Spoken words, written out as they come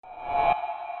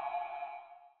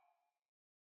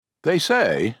They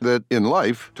say that in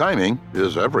life, timing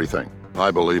is everything.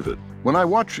 I believe it. When I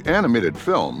watch animated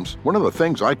films, one of the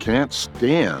things I can't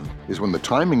stand is when the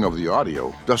timing of the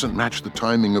audio doesn't match the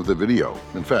timing of the video.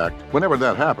 In fact, whenever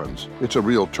that happens, it's a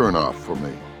real turn-off for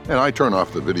me. And I turn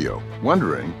off the video,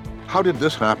 wondering, how did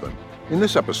this happen? In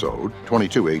this episode,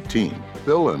 2218,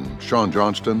 Bill and Sean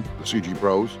Johnston, the CG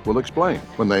Pros, will explain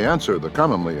when they answer the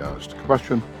commonly asked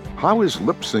question, how is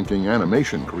lip-syncing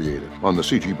animation created? On the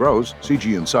CG Bros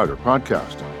CG Insider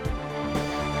podcast.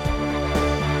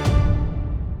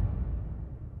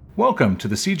 Welcome to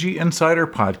the CG Insider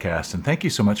podcast, and thank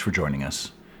you so much for joining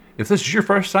us. If this is your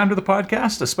first time to the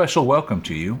podcast, a special welcome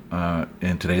to you.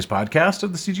 In today's podcast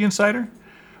of the CG Insider,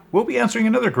 we'll be answering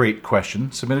another great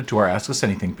question submitted to our Ask Us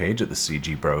Anything page at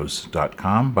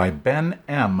thecgbros.com by Ben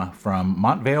M. from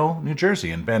Montvale, New Jersey.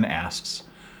 And Ben asks,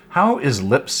 how is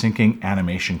lip-syncing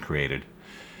animation created?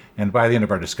 And by the end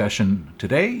of our discussion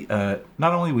today,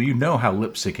 not only will you know how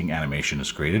lip-syncing animation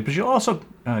is created, but you'll also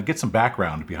get some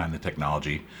background behind the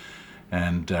technology.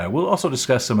 And we'll also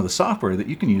discuss some of the software that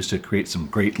you can use to create some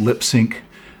great lip-sync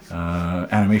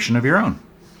animation of your own.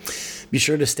 Be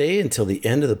sure to stay until the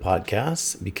end of the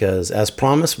podcast because, as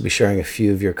promised, we'll be sharing a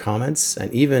few of your comments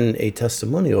and even a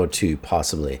testimonial or two,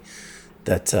 possibly,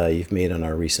 that you've made on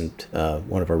our recent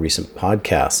one of our recent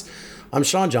podcasts. I'm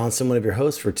Sean Johnston, one of your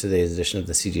hosts for today's edition of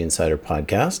the CG Insider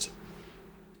podcast.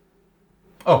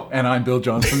 Oh, and I'm Bill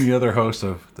Johnson, the other host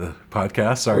of the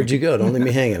podcast. Sorry. Where'd you go? Don't let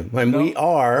me hang him. And we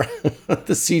are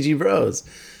the CG Bros.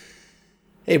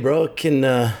 Hey, bro, it's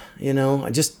an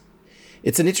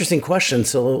interesting question.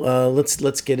 So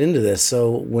let's get into this.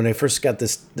 So when I first got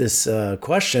this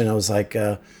question, I was like,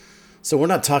 so we're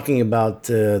not talking about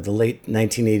the late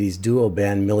 1980s duo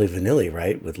band Milli Vanilli,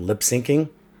 right? With lip syncing?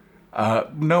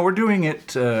 No, we're doing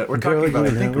it. We're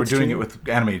doing it with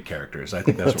animated characters. I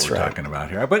think that's what we're talking about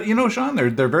here. But Sean,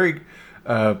 they're very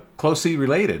closely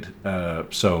related.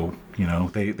 So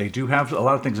they do have a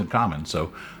lot of things in common.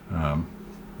 So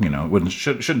it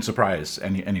shouldn't surprise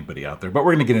anybody out there. But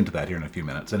we're going to get into that here in a few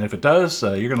minutes. And if it does,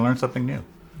 you're going to learn something new.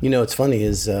 What's funny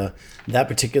is that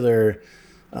particular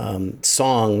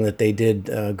song that they did,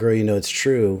 "Girl, You Know It's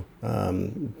True,"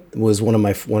 was one of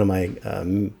my.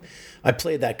 I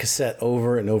played that cassette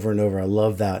over and over and over. I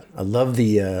love that. I love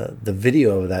the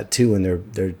video of that too, when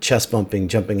they're chest bumping,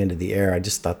 jumping into the air. I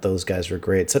just thought those guys were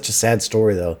great. Such a sad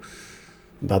story though,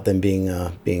 about them being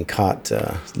caught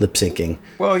lip syncing.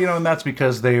 Well, and that's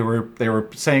because they were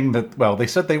saying that. Well, they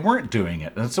said they weren't doing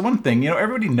it. That's the one thing.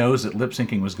 Everybody knows that lip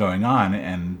syncing was going on,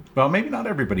 and well, maybe not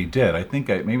everybody did. I think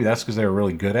maybe that's because they were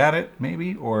really good at it.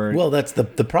 Maybe or well, that's the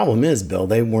problem is, Bill.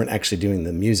 They weren't actually doing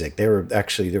the music. They were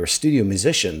studio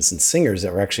musicians and singers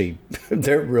that were actually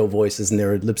their real voices, and they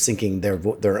were lip syncing their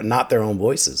not their own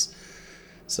voices.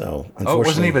 So unfortunately, it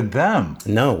wasn't even them.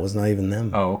 No, it was not even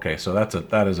them. Oh, okay. So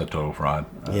that is a total fraud.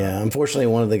 Yeah, unfortunately,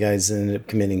 one of the guys ended up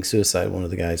committing suicide. One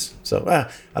of the guys. So I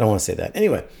don't want to say that.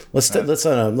 Anyway, let's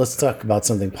talk about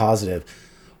something positive.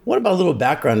 What about a little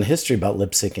background and history about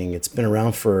lip syncing? It's been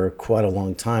around for quite a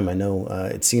long time. I know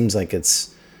it seems like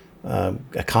it's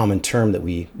a common term that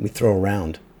we throw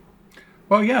around.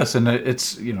 Well, yes, and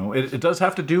it's it does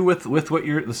have to do with what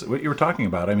you were talking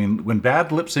about. I mean, when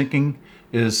bad lip syncing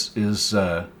is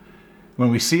when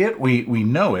we see it, we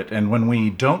know it, and when we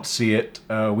don't see it,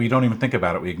 we don't even think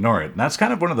about it. We ignore it, and that's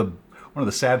kind of one of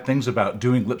the sad things about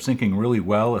doing lip syncing really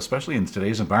well, especially in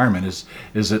today's environment,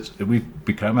 is that we've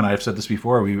become, and I've said this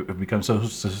before, we've become so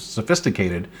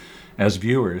sophisticated as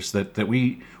viewers that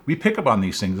we pick up on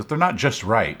these things, that they're not just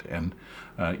right. And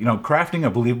crafting a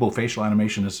believable facial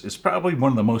animation is probably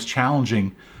one of the most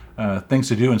challenging things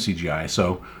to do in CGI.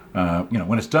 So,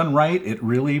 when it's done right, it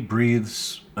really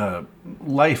breathes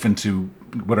life into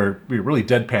what are really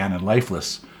deadpan and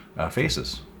lifeless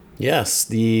faces. Yes,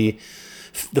 the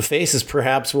face is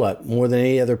perhaps more than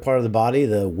any other part of the body,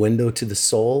 the window to the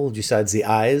soul, besides the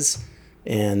eyes.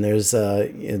 And there's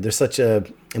such a,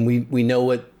 and we know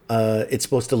what it's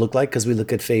supposed to look like because we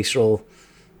look at facial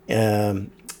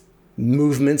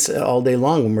movements all day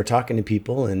long when we're talking to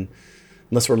people, and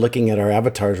unless we're looking at our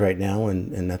avatars right now,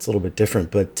 and that's a little bit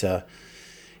different. But I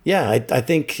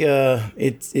think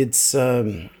it's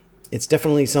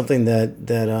definitely something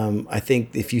that I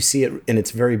think if you see it and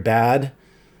it's very bad,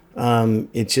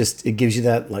 it gives you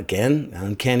that, again,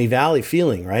 uncanny valley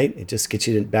feeling, right? It just gets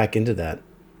you back into that.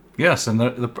 Yes, and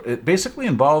it basically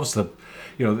involves the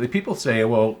people say,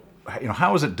 well,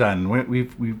 how is it done?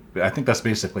 I think that's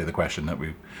basically the question that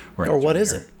we're or what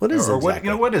is here. It? What is it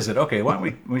exactly? What is it? Okay, why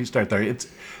don't we start there?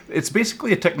 It's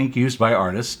basically a technique used by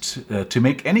artists to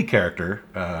make any character,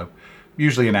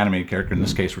 usually an animated character. In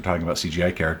this case, we're talking about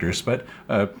CGI characters, but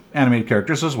animated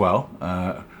characters as well.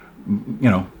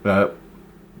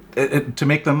 To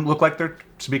make them look like they're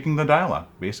speaking the dialogue,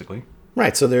 basically.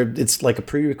 Right. So it's like a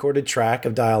pre-recorded track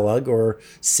of dialogue or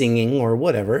singing or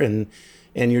whatever, and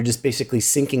you're just basically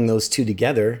syncing those two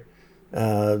together,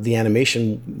 the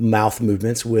animation mouth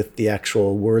movements with the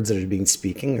actual words that are being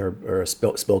spoken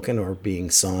or being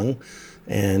sung,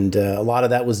 and a lot of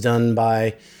that was done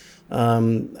by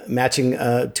matching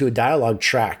to a dialogue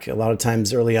track. A lot of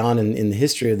times early on in the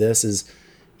history of this is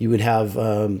you would have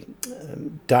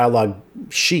dialogue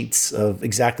sheets of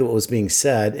exactly what was being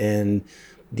said, and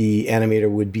the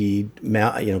animator would be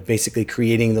basically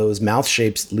creating those mouth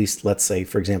shapes, at least let's say,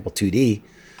 for example, 2D,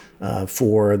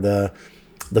 for the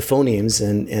phonemes,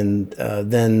 and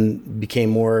then became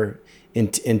more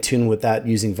in tune with that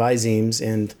using Visemes.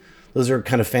 And those are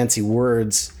kind of fancy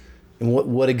words. And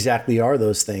what exactly are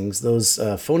those things? Those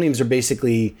phonemes are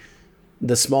basically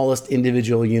the smallest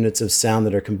individual units of sound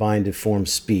that are combined to form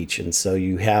speech. And so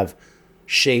you have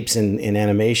shapes in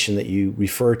animation that you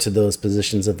refer to those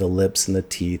positions of the lips and the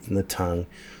teeth and the tongue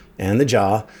and the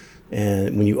jaw,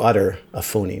 and when you utter a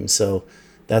phoneme. So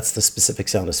that's the specific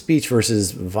sound of speech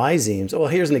versus Visemes. Oh, well,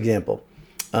 here's an example.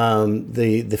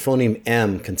 The phoneme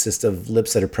M consists of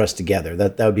lips that are pressed together.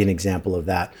 That would be an example of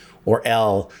that. Or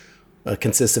L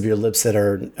consists of your lips that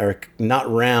are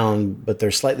not round, but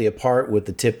they're slightly apart with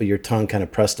the tip of your tongue kind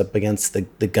of pressed up against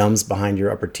the gums behind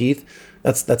your upper teeth.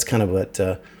 That's kind of what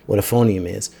a phoneme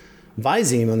is.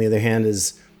 Viseme, on the other hand,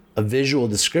 is a visual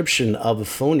description of a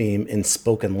phoneme in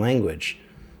spoken language.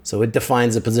 So it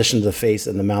defines the position of the face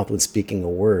and the mouth when speaking a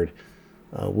word.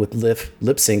 With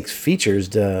lip sync features,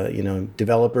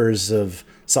 developers of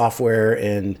software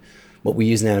and what we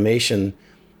use in animation,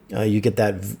 you get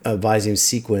that Viseme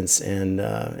sequence and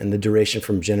the duration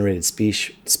from generated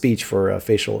speech for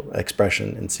facial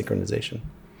expression and synchronization.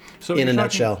 So in a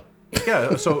nutshell.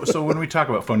 Yeah. So when we talk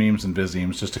about phonemes and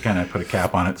visemes, just to kind of put a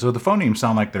cap on it, so the phonemes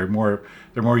sound like they're more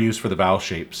used for the vowel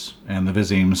shapes, and the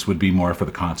visemes would be more for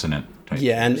the consonant type.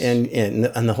 Yeah,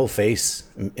 and the whole face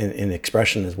in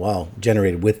expression as well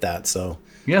generated with that. So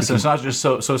yes, it's not just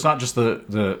so it's not just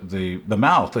the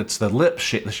mouth; it's the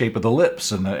lips, the shape of the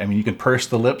lips, and you can purse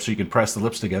the lips, or you can press the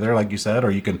lips together, like you said,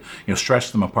 or you can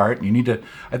stretch them apart. And you need to,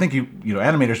 I think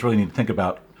animators really need to think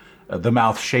about the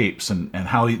mouth shapes and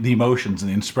how the emotions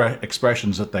and the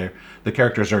expressions that the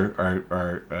characters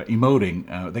are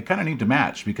emoting, they kind of need to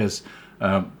match, because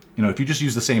if you just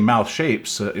use the same mouth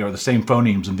shapes or the same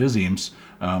phonemes and visemes,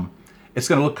 it's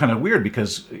going to look kind of weird,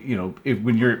 because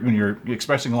when you're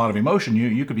expressing a lot of emotion,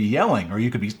 you could be yelling, or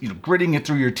you could be gritting it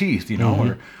through your teeth,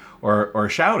 mm-hmm. or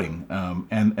shouting,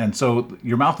 and so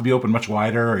your mouth would be open much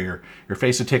wider, or your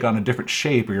face would take on a different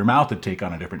shape, or your mouth would take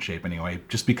on a different shape anyway,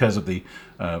 just because of the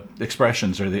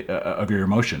expressions or the of your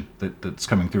emotion that's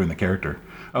coming through in the character.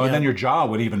 Oh, yeah. And then your jaw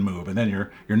would even move, and then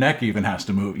your neck even has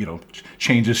to move,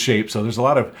 changes shape. So there's a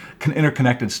lot of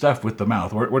interconnected stuff with the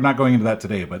mouth. We're not going into that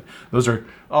today, but those are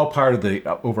all part of the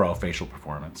overall facial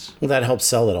performance. Well, that helps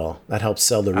sell it all. That helps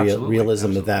sell the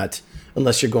realism of that.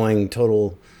 Unless you're going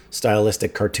total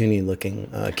stylistic, cartoony looking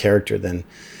character, then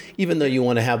even though you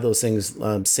want to have those things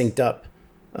synced up,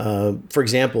 for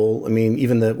example,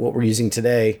 even what we're using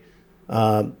today,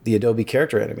 the Adobe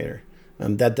Character Animator,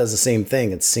 that does the same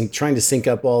thing. It's trying to sync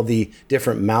up all the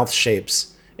different mouth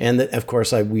shapes, and of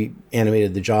course we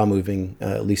animated the jaw moving,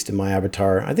 at least in my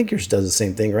avatar. I think yours does the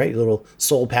same thing, right? Your little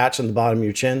soul patch on the bottom of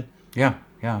your chin. Yeah.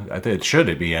 I think it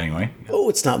should be anyway. Oh,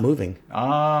 it's not moving.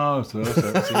 Oh, so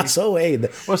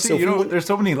there's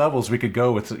so many levels we could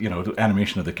go with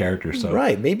animation of the character. So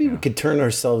right, maybe we could turn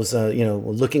ourselves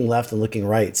looking left and looking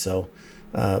right. So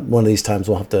one of these times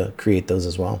we'll have to create those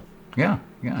as well. Yeah.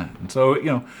 And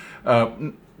so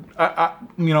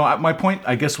my point,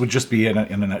 I guess, would just be in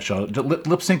a nutshell.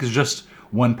 Lip sync is just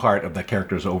one part of that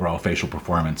character's overall facial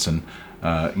performance, and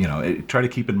try to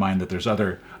keep in mind that there's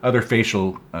other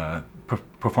facial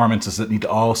performances that need to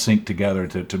all sync together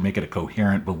to make it a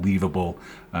coherent, believable,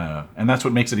 and that's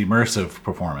what makes it immersive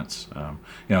performance.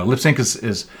 Lip sync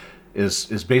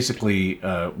is basically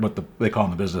what they call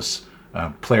in the business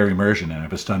player immersion, and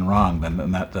if it's done wrong,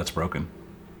 then that's broken.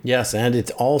 Yes, and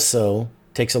it also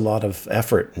takes a lot of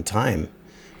effort and time,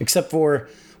 except for,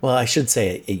 well, I should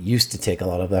say it used to take a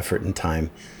lot of effort and time.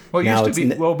 Well, it used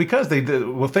to be, because they did.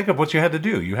 Well, think of what you had to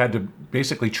do. You had to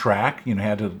basically track.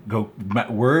 Had to go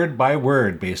word by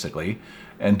word, basically,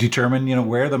 and determine,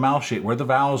 where the mouth shape, where the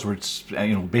vowels were.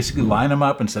 Basically line them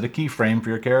up and set a keyframe for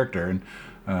your character. And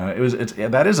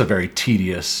that is a very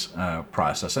tedious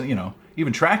process, and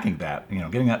even tracking that,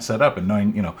 getting that set up and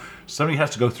knowing, somebody has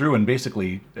to go through and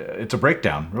basically it's a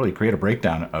breakdown, really create a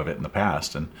breakdown of it in the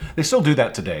past, and they still do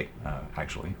that today,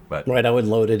 actually. But right, I would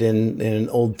load it in an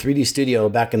old 3D Studio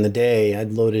back in the day.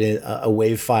 I'd load it in a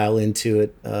WAV file into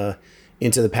it,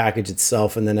 into the package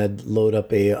itself, and then I'd load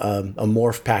up a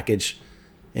morph package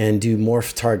and do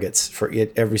morph targets for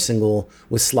it every single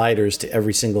with sliders to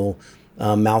every single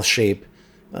mouth shape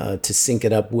to sync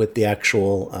it up with the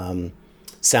actual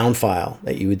sound file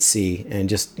that you would see, and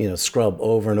just scrub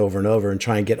over and over and over and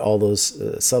try and get all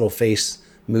those subtle face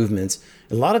movements.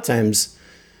 And a lot of times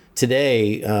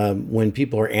today, when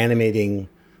people are animating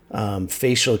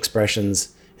facial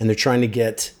expressions and they're trying to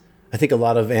get, I think a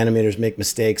lot of animators make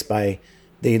mistakes by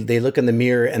they look in the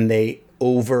mirror and they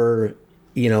over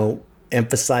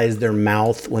emphasize their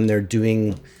mouth when they're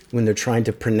trying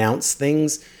to pronounce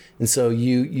things. And so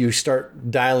you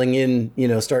start dialing in,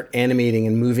 start animating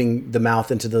and moving the mouth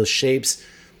into those shapes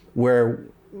where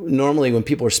normally when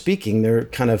people are speaking, they're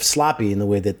kind of sloppy in the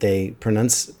way that they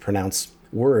pronounce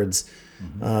words.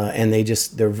 Mm-hmm. And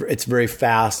it's very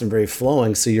fast and very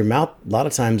flowing. So your mouth, a lot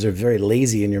of times, are very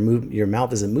lazy and your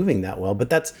mouth isn't moving that well,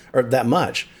 or that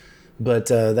much.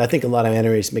 But I think a lot of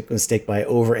animators make a mistake by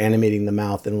over animating the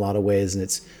mouth in a lot of ways. And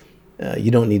it's, you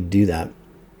don't need to do that.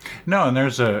 No, and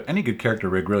there's any good character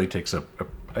rig really takes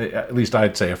at least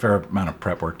I'd say a fair amount of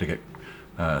prep work to get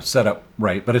set up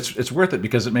right. But it's worth it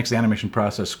because it makes the animation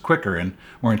process quicker and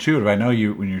more intuitive. I know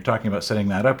when you're talking about setting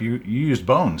that up, you used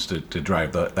bones to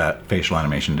drive that facial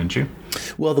animation, didn't you?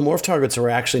 Well, the morph targets were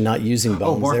actually not using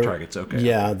bones. Oh, morph targets, okay.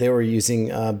 Yeah, they were using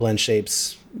blend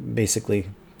shapes, basically,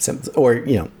 or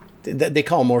they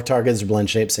call them morph targets or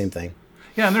blend shapes, same thing.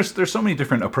 Yeah, and there's so many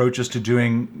different approaches to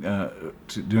doing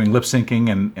lip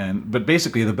syncing, but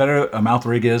basically the better a mouth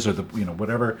rig is, or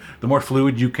whatever, the more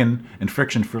fluid you can and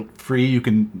friction free you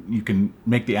can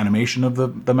make the animation of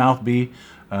the mouth be,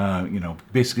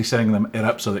 basically setting it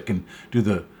up so that it can do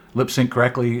the lip sync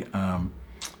correctly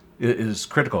is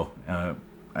critical.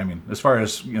 As far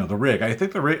as the rig, I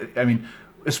think the rig.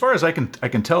 As far as I can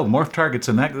tell, morph targets,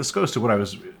 and this goes to what I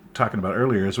was talking about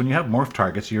earlier, is when you have morph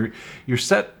targets, you're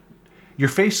set. Your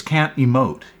face can't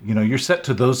emote. You're set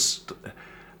to those.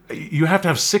 You have to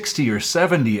have 60 or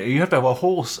 70. You have to have a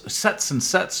whole sets and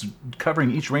sets covering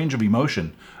each range of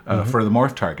emotion for the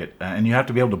morph target, and you have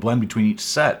to be able to blend between each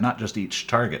set, not just each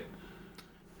target.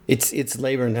 It's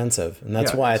labor intensive, and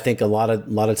that's why I think a lot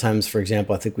of times, for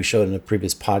example, I think we showed in a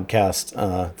previous podcast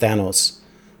Thanos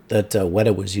that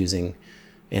Weta was using,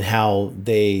 and how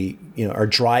they are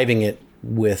driving it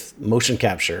with motion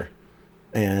capture.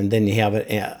 And then you have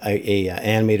a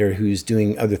animator who's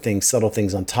doing other things, subtle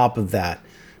things on top of that.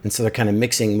 And so they're kind of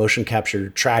mixing motion capture,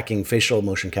 tracking facial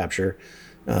motion capture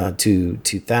to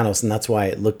Thanos. And that's why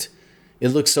it looked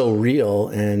so real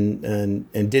and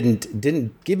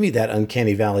didn't give me that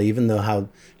uncanny valley, even though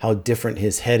how different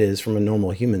his head is from a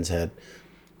normal human's head.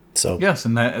 So yes,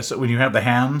 and so when you have the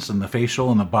hands and the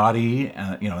facial and the body,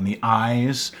 and the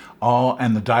eyes,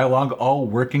 and the dialogue all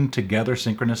working together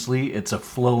synchronously, it's a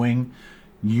flowing,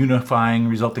 unifying,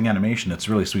 resulting animation. It's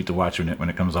really sweet to watch when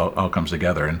it all comes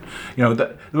together. And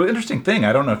the interesting thing,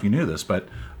 I don't know if you knew this, but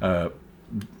a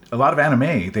lot of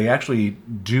anime, they actually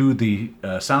do the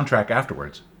soundtrack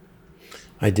afterwards.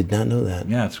 I did not know that.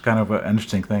 Yeah, it's kind of an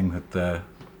interesting thing that.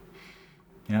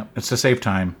 It's to save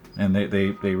time, and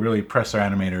they really press their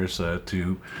animators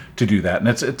to do that. And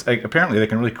it's apparently they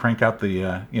can really crank out the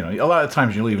a lot of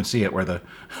times you'll even see it where the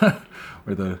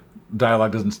where the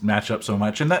dialogue doesn't match up so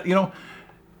much, and that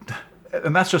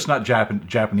and that's just not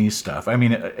Japanese stuff.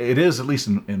 It is, at least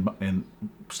in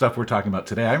stuff we're talking about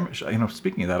today.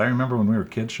 Speaking of that, I remember when we were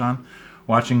kids, Sean,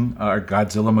 watching our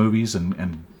Godzilla movies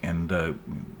and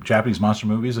Japanese monster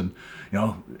movies, and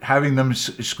having them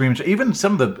scream. Even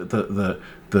some of the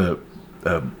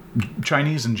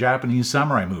Chinese and Japanese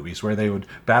samurai movies where they would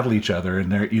battle each other,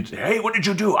 and you'd say, "Hey, what did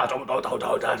you do?"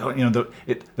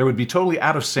 There would be totally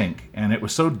out of sync, and it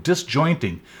was so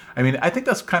disjointing. I think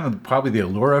that's kind of probably the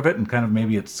allure of it, and kind of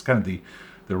maybe it's kind of the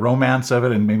romance of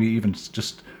it, and maybe even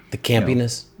just the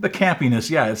campiness. The campiness,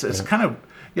 yeah. It's kind of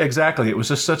exactly. It was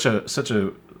just such a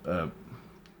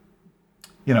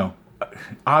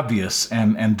obvious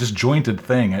and disjointed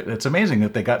thing. It's amazing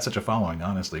that they got such a following,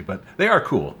 honestly, but they are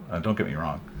cool. Don't get me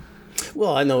wrong.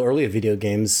 Well, I know earlier video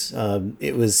games,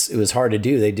 it was hard to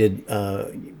do. They didn't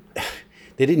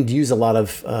use a lot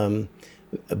of.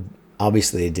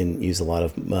 Obviously, they didn't use a lot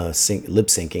of lip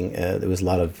syncing. There was a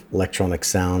lot of electronic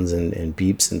sounds and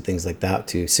beeps and things like that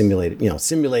to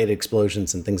simulate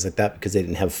explosions and things like that, because they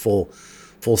didn't have full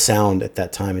full sound at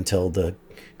that time until the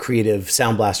creative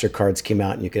Sound Blaster cards came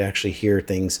out and you could actually hear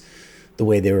things the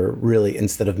way they were really,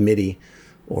 instead of MIDI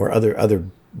or other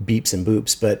beeps and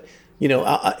boops. But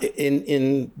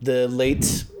in the late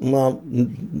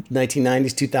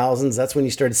 1990s, 2000s, that's when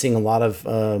you started seeing a lot of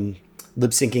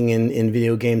lip syncing in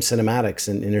video game cinematics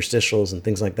and interstitials and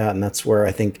things like that. And that's where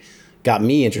I think got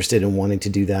me interested in wanting to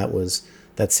do that, was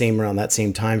around that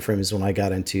same time frame is when I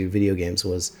got into video games,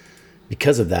 was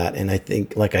because of that. And I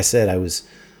think, like I said, I was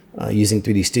using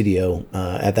 3D Studio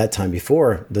at that time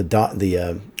before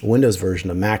the Windows version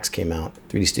of Max came out,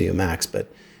 3D Studio Max.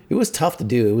 But it was tough to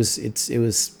do. It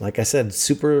was like I said,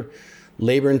 super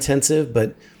labor intensive.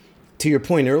 But to your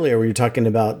point earlier, where you're talking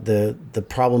about the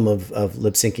problem of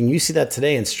lip syncing, you see that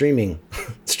today in streaming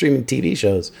TV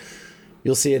shows.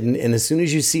 You'll see it, and as soon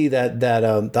as you see that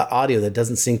the audio that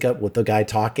doesn't sync up with the guy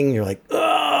talking, you're like,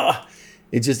 ugh!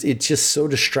 It's just so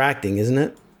distracting, isn't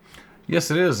it?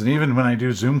 Yes, it is. And even when I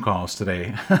do Zoom calls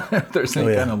today, there's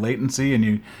any kind of latency, and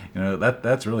you know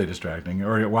that's really distracting.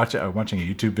 Or watching a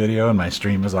YouTube video and my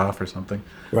stream is off or something.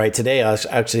 Right. Today, I was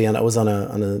on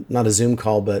a not a Zoom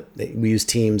call, but we use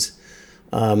Teams.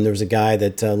 There was a guy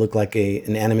that looked like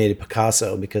an animated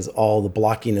Picasso because all the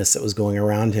blockiness that was going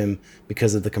around him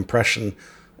because of the compression.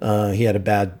 He had a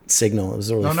bad signal. It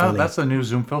was really funny. No, that's the new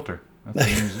Zoom filter.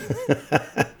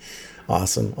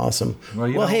 Awesome.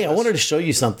 Well, hey, I wanted to show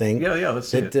you something. Yeah, let's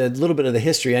see it. A little bit of the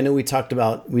history. I know we talked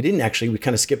about, we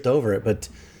kind of skipped over it, but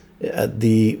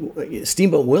the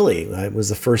Steamboat Willie was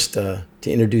the first to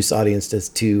introduce audiences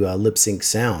to lip sync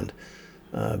sound.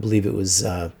 I believe it was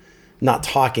not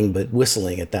talking, but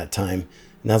whistling at that time.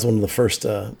 And that was one of the first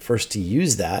to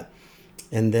use that.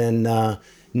 And then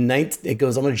it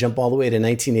goes, I'm going to jump all the way to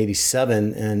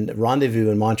 1987 and Rendezvous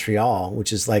in Montreal,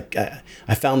 which is like,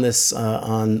 I found this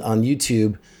on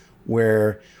YouTube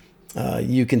where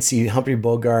you can see Humphrey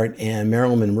Bogart and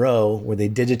Marilyn Monroe, where they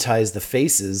digitized the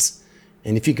faces.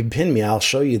 And if you could pin me, I'll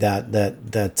show you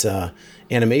that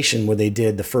animation where they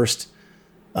did the first,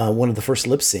 one of the first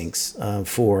lip syncs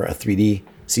for a 3D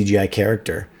CGI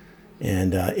character.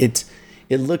 And it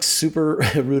looks super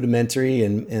rudimentary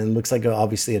and looks like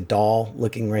obviously a doll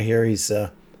looking right here. He's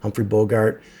Humphrey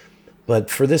Bogart. But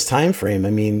for this time frame, I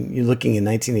mean, you're looking in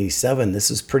 1987,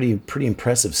 this is pretty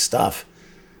impressive stuff.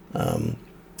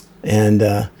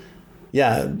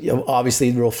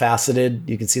 Obviously real faceted.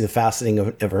 You can see the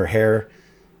faceting of her hair.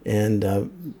 And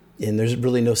there's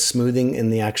really no smoothing in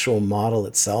the actual model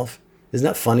itself. Isn't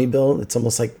that funny, Bill? It's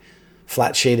almost like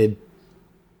flat shaded.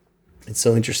 It's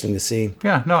so interesting to see.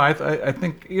 Yeah, no, I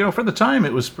think, for the time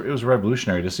it was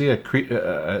revolutionary to see a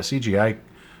CGI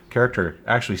character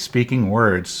actually speaking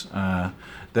words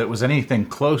that was anything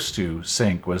close to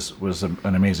sync was an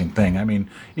amazing thing. I mean,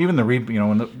 even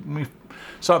when we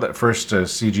saw that first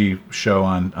CG show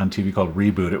on TV called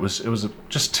Reboot, it was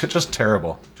just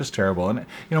terrible,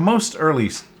 And most early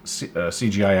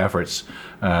CGI efforts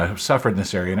suffered in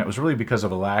this area, and it was really because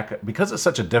because it's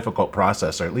such a difficult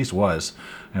process, or at least was.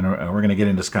 And we're going to get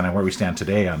into kind of where we stand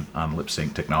today on lip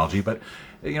sync technology. But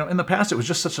in the past, it was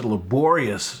just such a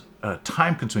laborious,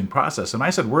 time-consuming process. And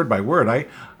I said word by word.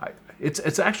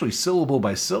 It's actually syllable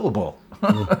by syllable,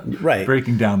 right?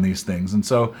 Breaking down these things, and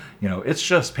so it's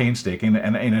just painstaking.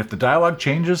 And if the dialogue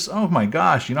changes, oh my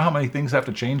gosh, you know how many things have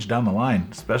to change down the line,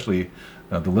 especially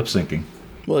the lip syncing.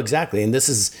 Well, exactly. And this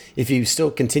is, if you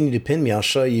still continue to pin me, I'll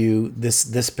show you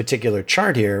this particular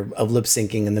chart here of lip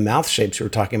syncing and the mouth shapes we were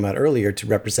talking about earlier to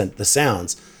represent the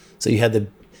sounds. So you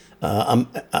had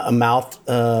a mouth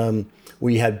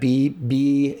where you had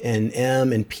B and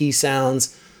M and P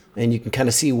sounds. And you can kind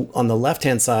of see on the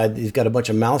left-hand side, you've got a bunch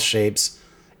of mouth shapes,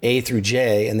 A through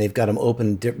J, and they've got them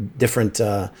open different,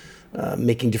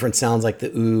 making different sounds like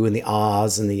the ooh and the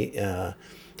ahs and the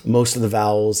most of the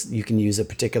vowels. You can use a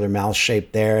particular mouth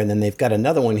shape there. And then they've got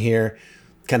another one here,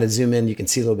 kind of zoom in, you can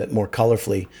see a little bit more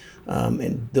colorfully.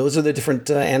 And those are the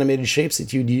different animated shapes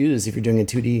that you'd use if you're doing a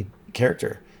 2D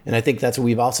character. And I think that's what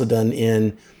we've also done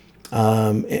in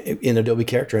Adobe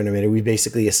Character Animator. We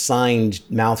basically assigned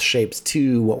mouth shapes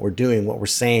to what we're doing, what we're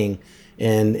saying,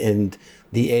 and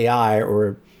the AI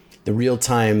or the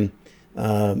real-time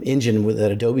engine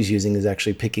that Adobe's using is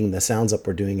actually picking the sounds up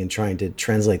we're doing and trying to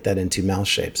translate that into mouth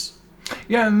shapes.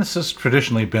 Yeah, and this has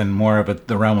traditionally been more of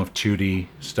the realm of 2D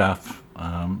stuff.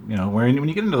 Where when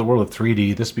you get into the world of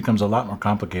 3D, this becomes a lot more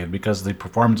complicated because the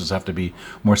performances have to be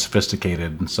more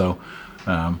sophisticated, and so.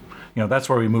 That's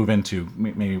where we move into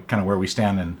maybe kind of where we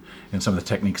stand in some of the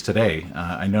techniques today.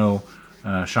 I know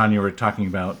Sean, you were talking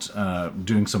about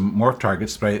doing some morph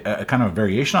targets, but a kind of a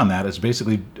variation on that is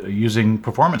basically using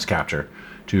performance capture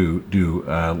to do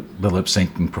the lip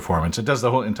syncing performance. It does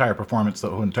the whole entire performance, the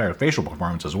whole entire facial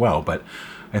performance as well. But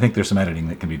I think there's some editing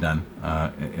that can be done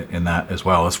in that as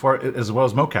well as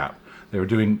mocap. They were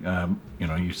doing,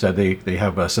 you said they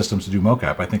have systems to do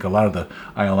mocap. I think a lot of the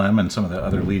ILM and some of the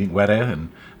other leading Weta and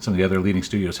some of the other leading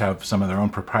studios have some of their own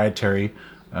proprietary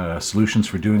solutions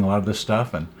for doing a lot of this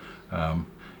stuff. And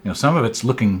some of it's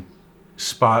looking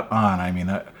spot on. I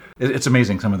mean, it's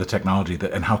amazing some of the technology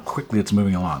and how quickly it's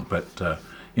moving along. But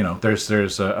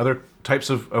there's other types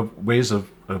of ways of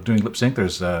doing lip sync.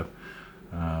 There's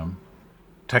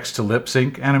text to lip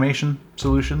sync animation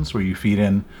solutions where you feed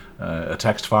in a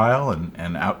text file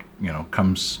and out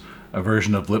comes a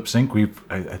version of lip sync.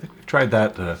 I think we've tried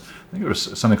that. I think it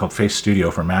was something called Face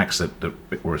Studio for Macs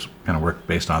that was kind of worked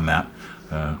based on that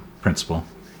principle.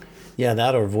 Yeah,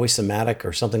 that or Voice-O-Matic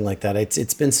or something like that.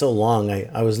 It's been so long.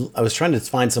 I was trying to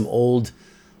find some old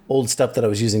stuff that I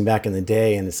was using back in the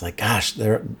day, and it's like, gosh,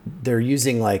 they're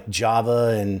using like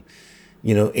Java and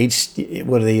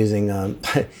what are they using?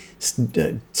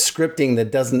 Scripting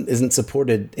that isn't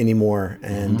supported anymore,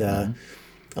 and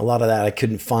a lot of that I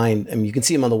couldn't find. I mean, you can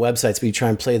see them on the websites, but you try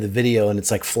and play the video, and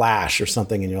it's like Flash or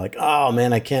something, and you're like, oh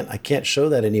man, I can't show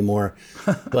that anymore.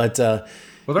 But there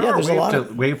are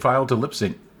wave file to lip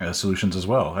sync solutions as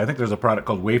well. I think there's a product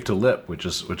called Wave to Lip, which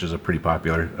is a pretty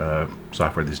popular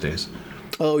software these days.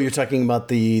 Oh, you're talking about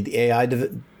the AI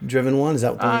driven one? Is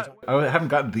that what you're talking about? I haven't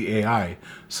gotten the AI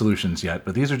solutions yet,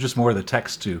 but these are just more the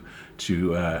text to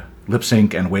lip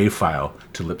sync and wave file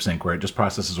to lip sync, where it just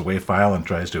processes a wave file and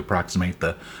tries to approximate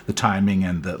the timing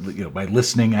and by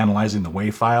listening, analyzing the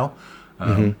wave file.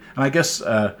 And I guess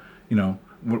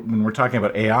when we're talking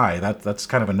about AI, that's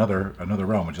kind of another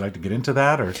realm. Would you like to get into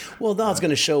that, or? Well, no, I was going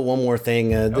to show one more thing.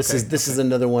 This is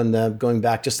another one going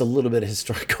back just a little bit of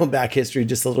history,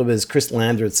 just a little bit, is Chris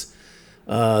Landreth's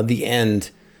The End.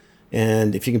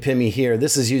 And if you can pin me here,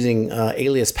 this is using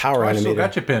Alias Power Animator. I still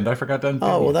got you pinned. I forgot to unpin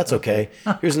you. Well, that's okay.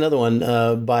 Here's another one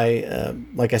by,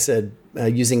 like I said,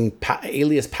 using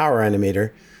Alias Power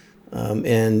Animator.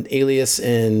 And Alias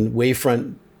and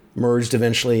Wavefront merged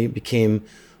eventually, became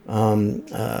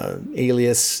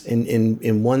Alias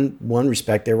in one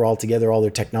respect. They were all together, all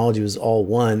their technology was all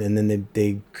one, and then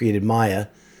they created Maya.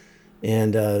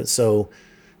 And so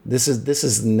this is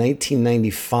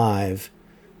 1995,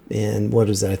 and what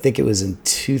was that? I think it was in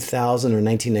 2000 or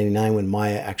 1999 when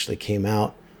Maya actually came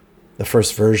out, the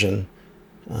first version.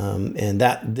 And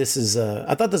this is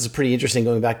I thought this was pretty interesting,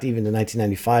 going back to even to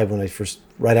 1995 when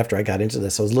right after I got into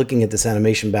this. I was looking at this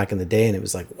animation back in the day, and it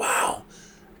was like, wow,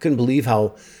 I couldn't believe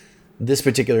how this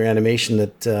particular animation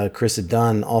that Chris had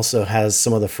done also has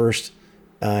some of the first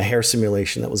hair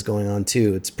simulation that was going on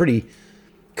too. It's pretty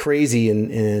crazy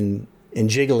and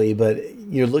jiggly, but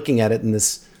you're looking at it in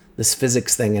this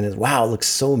physics thing, and wow, it looks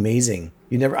so amazing.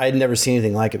 I had never seen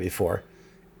anything like it before,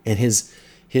 and his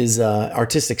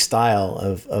artistic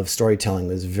style of storytelling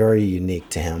was very unique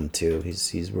to him too.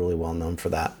 He's really well known for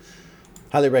that.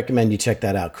 Highly recommend you check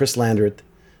that out. Chris Landreth,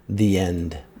 The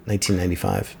End,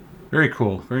 1995. Very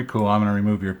cool, very cool. I'm going to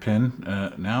remove your pin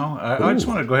now. I just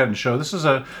want to go ahead and show. This is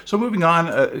so moving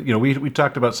on. We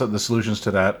talked about some of the solutions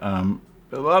to that.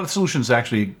 A lot of solutions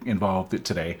actually involved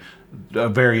today a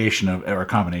variation of or a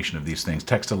combination of these things: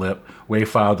 text to lip, wave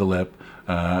file to lip,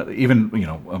 even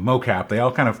a mocap. They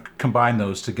all kind of combine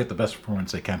those to get the best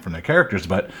performance they can from their characters.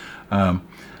 But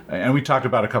and we talked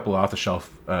about a couple of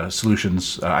off-the-shelf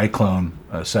solutions. iClone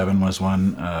 7 was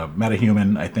one.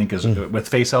 MetaHuman, I think, is with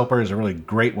Face Helper is a really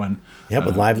great one. Yep,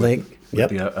 with LiveLink.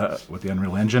 With the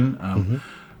Unreal Engine.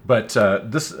 But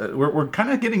this we're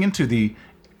kind of getting into the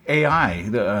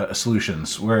AI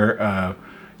solutions where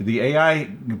the AI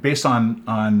based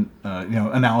on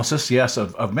analysis, yes,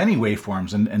 of many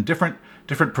waveforms and different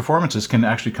performances can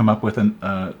actually come up with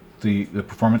the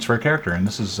performance for a character, and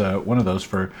this is one of those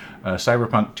for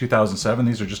Cyberpunk 2007.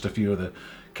 These are just a few of the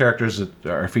characters that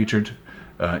are featured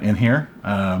in here,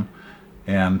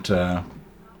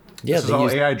 this is all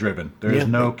AI driven. There is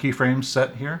no keyframes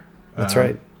set here. That's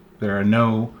right. There are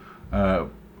no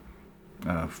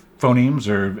phonemes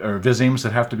or visemes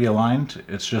that have to be aligned.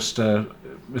 It's just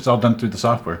it's all done through the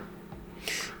software.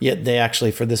 Yeah, they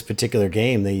actually, for this particular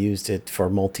game, they used it for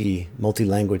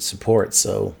multi-language support,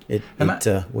 so it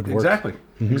would work. Exactly.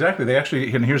 Exactly. They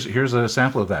actually, and here's a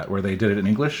sample of that where they did it in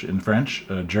English, in French,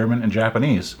 German, and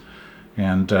Japanese,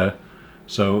 and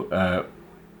so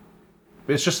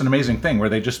it's just an amazing thing where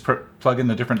they just plug in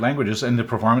the different languages and the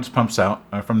performance pumps out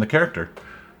from the character.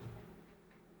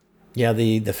 Yeah,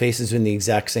 the face is doing the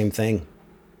exact same thing.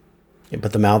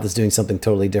 but the mouth is doing something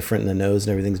totally different, and the nose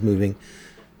and everything's moving.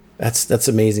 That's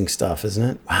amazing stuff, isn't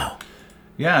it? Wow.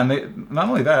 Yeah, and not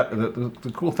only that,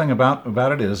 the cool thing about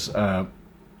it is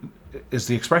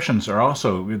the expressions are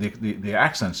also the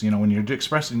accents. You know, when you're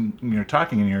expressing, when you're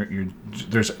talking, and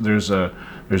there's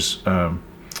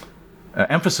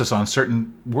emphasis on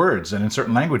certain words, and in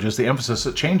certain languages, the emphasis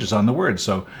changes on the words.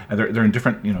 So they're in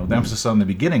different, you know, the emphasis on the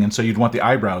beginning, and so you'd want the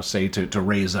eyebrows, say, to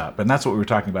raise up, and that's what we were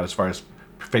talking about as far as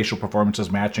facial performances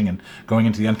matching and going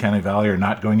into the uncanny valley or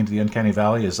not going into the uncanny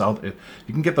valley is all.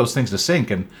 You can get those things to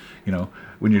sync, and you know,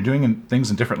 when you're doing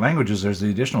things in different languages, there's the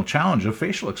additional challenge of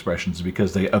facial expressions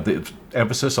because of the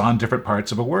emphasis on different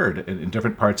parts of a word in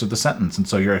different parts of the sentence, and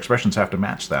so your expressions have to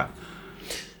match that.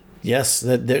 Yes,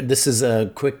 this is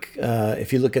a quick.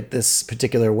 If you look at this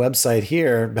particular website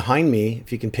here behind me,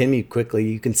 if you can pin me quickly,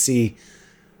 you can see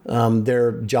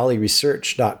their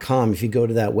jollyresearch.com. If you go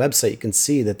to that website, you can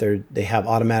see that they have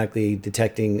automatically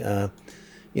detecting,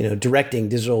 directing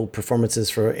digital performances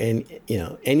for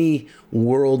any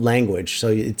world language. So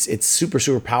it's super,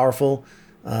 super powerful.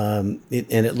 And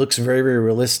it looks very, very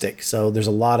realistic. So there's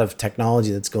a lot of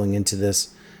technology that's going into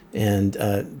this, and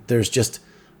there's just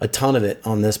a ton of it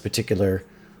on this particular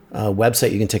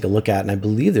website you can take a look at. And I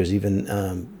believe there's even,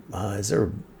 is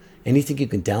there anything you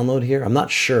can download here? I'm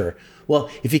not sure. Well,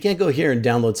 if you can't go here and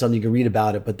download something, you can read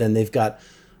about it, but then they've got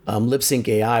LipSync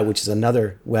AI, which is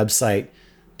another website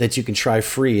that you can try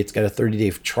free. It's got a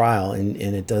 30-day trial, and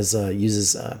it does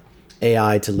uses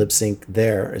AI to lip sync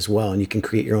there as well, and you can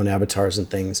create your own avatars and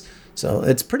things. So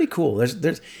it's pretty cool.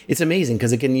 It's amazing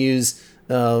because it can use.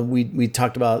 We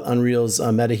talked about Unreal's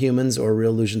MetaHumans or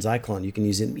Real Illusions iClone. You can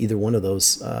use either one of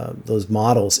those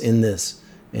models in this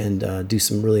and do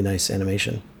some really nice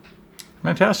animation.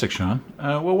 Fantastic, Sean.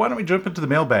 Well, why don't we jump into the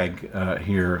mailbag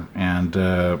here and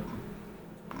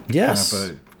yes,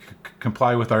 kind of,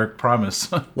 comply with our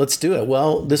promise. Let's do it.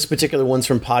 Well, this particular one's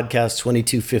from Podcast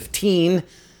 2215.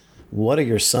 What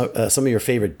are some of your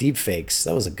favorite deepfakes?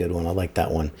 That was a good one. I like that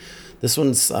one. This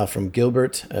one's from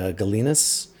Gilbert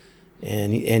Galinas.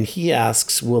 And he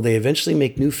asks, will they eventually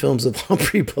make new films with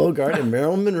Humphrey Bogart and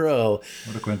Marilyn Monroe?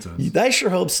 What a coincidence. I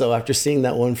sure hope so, after seeing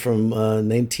that one from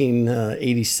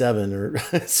 1987 or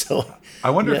so. I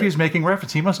wonder if he's making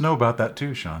reference. He must know about that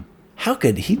too, Sean. How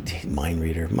could he? Mind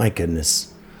reader, my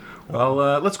goodness. Well,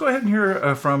 let's go ahead and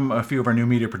hear from a few of our new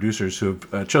media producers who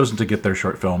have chosen to get their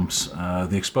short films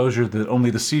the exposure that only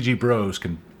the CG bros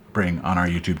can bring on our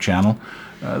YouTube channel.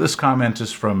 This comment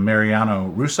is from Mariano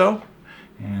Russo.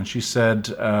 And she said,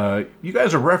 you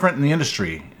guys are reverent in the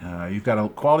industry. You've got a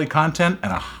quality content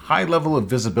and a high level of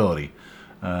visibility.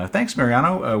 Thanks,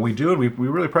 Mariano. We do, and we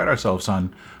really pride ourselves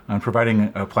on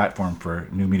providing a platform for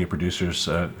new media producers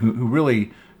who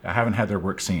really haven't had their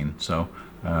work seen. So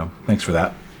thanks for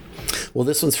that. Well,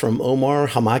 this one's from Omar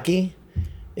Hamaki.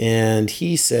 And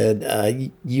he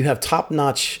said, you have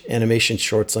top-notch animation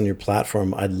shorts on your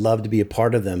platform. I'd love to be a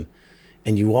part of them.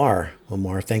 And you are,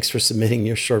 Omar. Thanks for submitting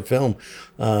your short film.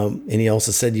 And he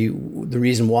also said the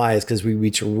reason why is because we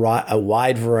reach a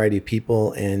wide variety of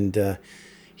people, and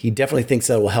he definitely thinks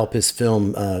that will help his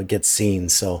film get seen.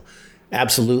 So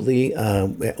absolutely,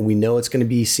 we know it's going to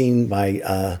be seen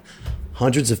by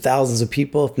hundreds of thousands of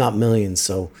people, if not millions.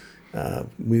 So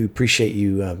we appreciate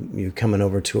you coming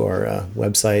over to our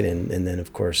website and then,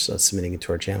 of course, submitting it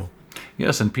to our channel.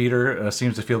 Yes, and Peter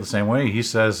seems to feel the same way. He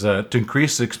says, to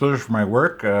increase the exposure for my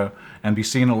work and be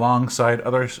seen alongside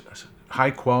other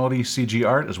high-quality CG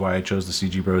art is why I chose the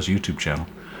CG Bros YouTube channel.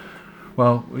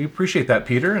 Well, we appreciate that,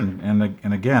 Peter. And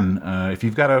again, if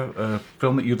you've got a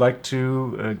film that you'd like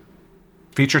to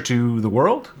feature to the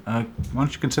world, why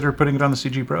don't you consider putting it on the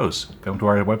CG Bros? Come to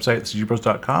our website,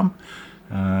 cgbros.com,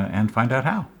 and find out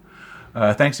how.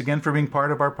 Thanks again for being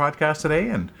part of our podcast today,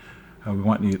 and we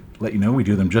want to let you know we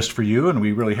do them just for you, and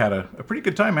we really had a pretty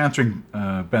good time answering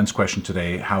Ben's question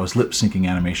today, how is lip syncing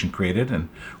animation created? And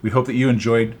we hope that you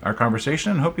enjoyed our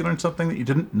conversation and hope you learned something that you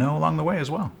didn't know along the way as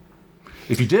well.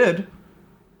 If you did,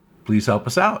 please help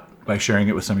us out by sharing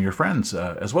it with some of your friends,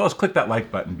 as well as click that like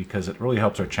button because it really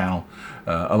helps our channel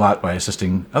a lot by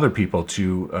assisting other people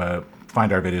to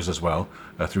find our videos as well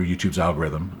through YouTube's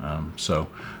algorithm. So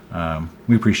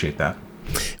we appreciate that.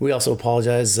 We also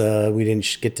apologize. We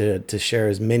didn't get to share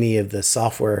as many of the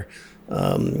software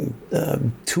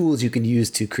tools you can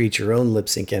use to create your own lip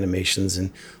sync animations.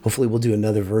 And hopefully we'll do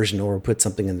another version or we'll put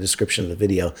something in the description of the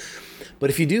video. But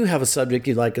if you do have a subject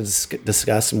you'd like to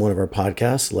discuss in one of our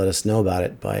podcasts, let us know about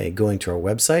it by going to our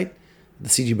website,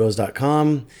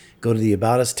 thecgbros.com, go to the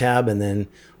About Us tab, and then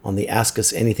on the Ask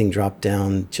Us Anything drop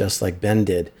down, just like Ben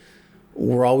did.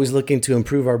 We're always looking to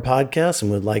improve our podcast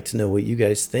and would like to know what you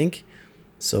guys think.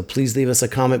 So please leave us a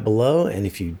comment below, and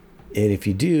if you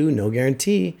do, no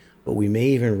guarantee, but we may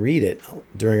even read it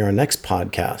during our next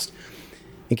podcast.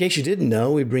 In case you didn't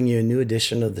know, we bring you a new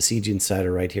edition of the CG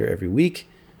Insider right here every week,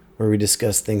 where we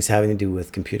discuss things having to do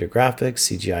with computer graphics,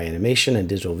 CGI animation, and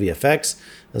digital VFX,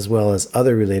 as well as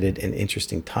other related and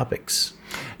interesting topics.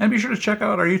 And be sure to check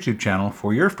out our YouTube channel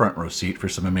for your front row seat for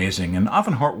some amazing and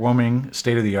often heartwarming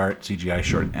state-of-the-art CGI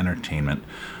short entertainment,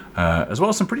 as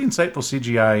well as some pretty insightful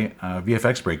CGI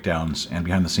VFX breakdowns and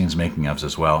behind-the-scenes making-ofs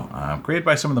as well, created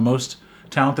by some of the most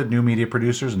talented new media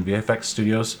producers and VFX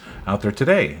studios out there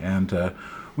today. And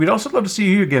we'd also love to see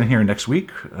you again here next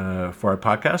week for our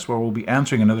podcast, where we'll be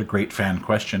answering another great fan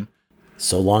question.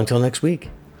 So long till next week.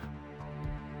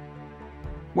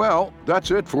 Well,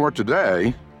 that's it for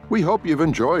today. We hope you've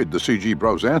enjoyed the CG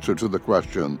Bros answer to the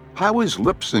question, how is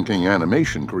lip-syncing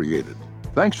animation created?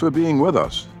 Thanks for being with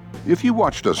us. If you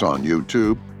watched us on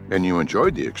YouTube and you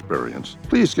enjoyed the experience,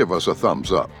 please give us a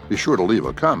thumbs up. Be sure to leave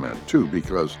a comment too,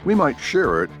 because we might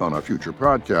share it on a future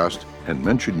podcast and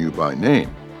mention you by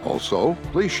name. Also,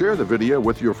 please share the video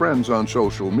with your friends on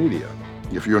social media.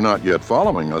 If you're not yet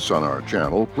following us on our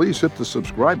channel, please hit the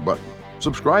subscribe button.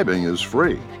 Subscribing is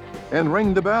free. And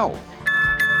ring the bell,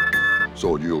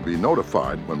 so you'll be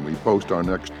notified when we post our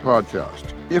next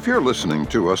podcast. If you're listening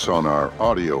to us on our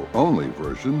audio-only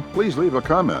version, please leave a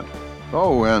comment.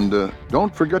 Oh, and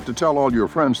don't forget to tell all your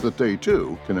friends that they,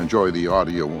 too, can enjoy the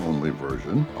audio-only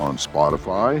version on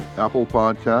Spotify, Apple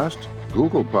Podcast,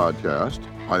 Google Podcast,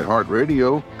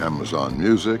 iHeartRadio, Amazon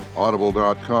Music,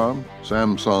 Audible.com,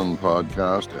 Samsung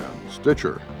Podcast, and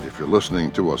Stitcher. If you're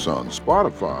listening to us on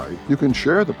Spotify, you can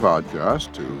share the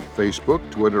podcast to Facebook,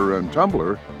 Twitter, and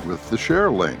Tumblr with the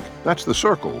share link. That's the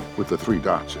circle with the 3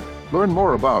 dots in it. Learn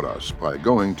more about us by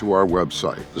going to our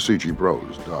website,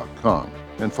 thecgbros.com,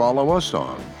 and follow us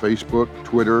on Facebook,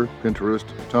 Twitter, Pinterest,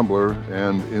 Tumblr,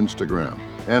 and Instagram.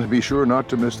 And be sure not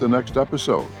to miss the next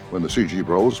episode, when the CG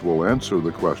Bros will answer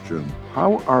the question,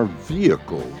 how are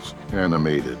vehicles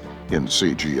animated in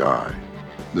CGI?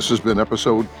 This has been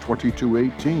episode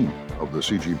 2218 of the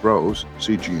CG Bros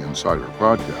CG Insider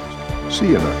Podcast. See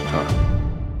you next time.